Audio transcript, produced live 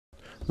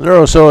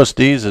Neuros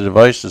OSD is a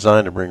device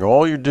designed to bring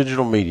all your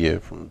digital media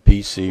from the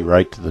PC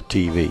right to the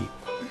TV.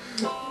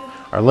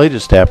 Our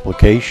latest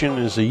application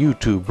is a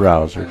YouTube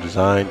browser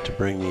designed to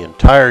bring the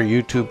entire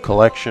YouTube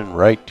collection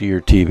right to your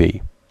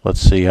TV.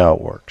 Let's see how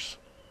it works.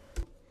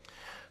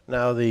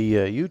 Now the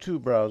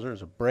YouTube browser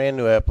is a brand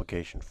new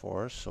application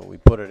for us, so we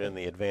put it in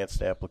the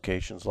advanced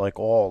applications. Like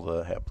all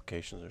the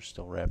applications, are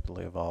still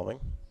rapidly evolving.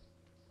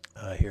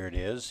 Here it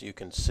is. You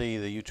can see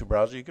the YouTube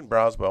browser. You can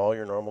browse by all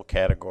your normal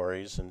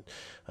categories and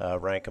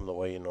rank them the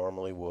way you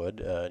normally would.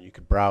 You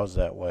could browse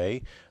that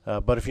way.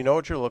 But if you know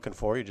what you're looking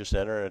for, you just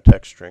enter in a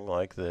text string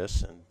like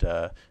this,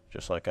 and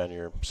just like on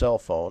your cell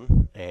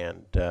phone.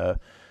 And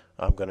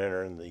I'm going to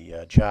enter in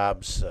the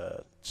jobs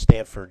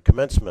Stanford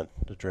commencement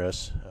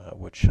address,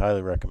 which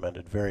highly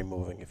recommended. Very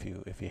moving if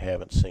you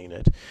haven't seen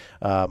it.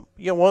 One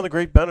of the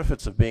great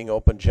benefits of being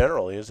open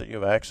generally is that you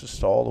have access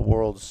to all the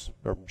world's,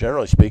 or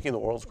generally speaking, the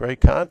world's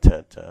great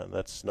content.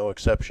 That's no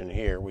exception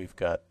here. We've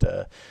got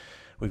the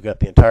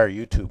entire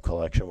YouTube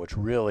collection, which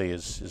really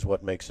is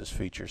what makes this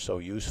feature so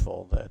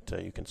useful,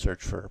 that you can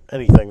search for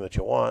anything that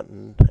you want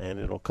and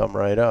it'll come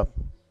right up.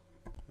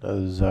 This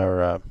is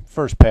our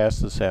first pass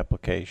of this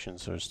application,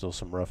 so there's still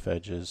some rough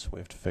edges. We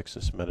have to fix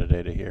this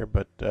metadata here,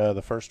 but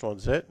the first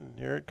one's it, and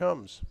here it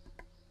comes.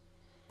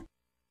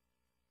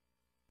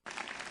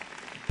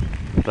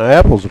 Now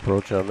Apple's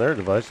approach on their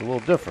device is a little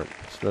different.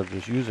 Instead of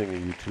just using the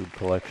YouTube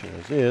collection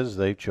as is,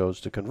 they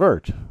chose to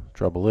convert.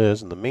 Trouble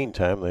is, in the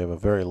meantime, they have a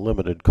very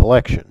limited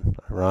collection.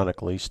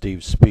 Ironically,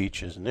 Steve's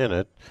speech isn't in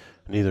it,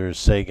 neither is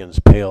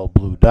Sagan's pale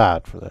blue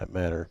dot, for that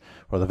matter,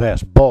 or the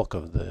vast bulk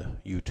of the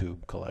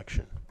YouTube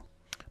collection.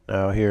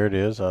 Now here it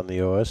is on the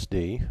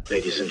OSD.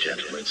 Ladies and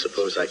gentlemen,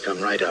 suppose I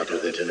come right out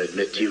with it and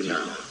admit to you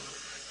now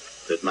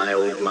that my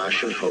old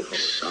Martian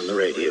hoax on the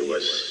radio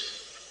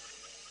was,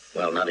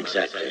 well, not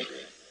exactly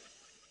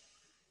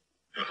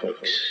a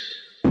hoax.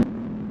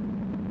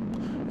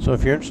 So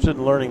if you're interested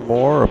in learning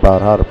more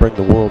about how to bring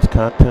the world's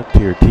content to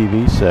your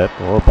TV set,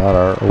 or about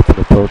our open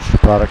approach to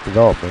product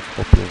development,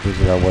 hope you'll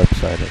visit our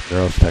website at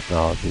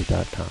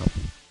neurostechnology.com.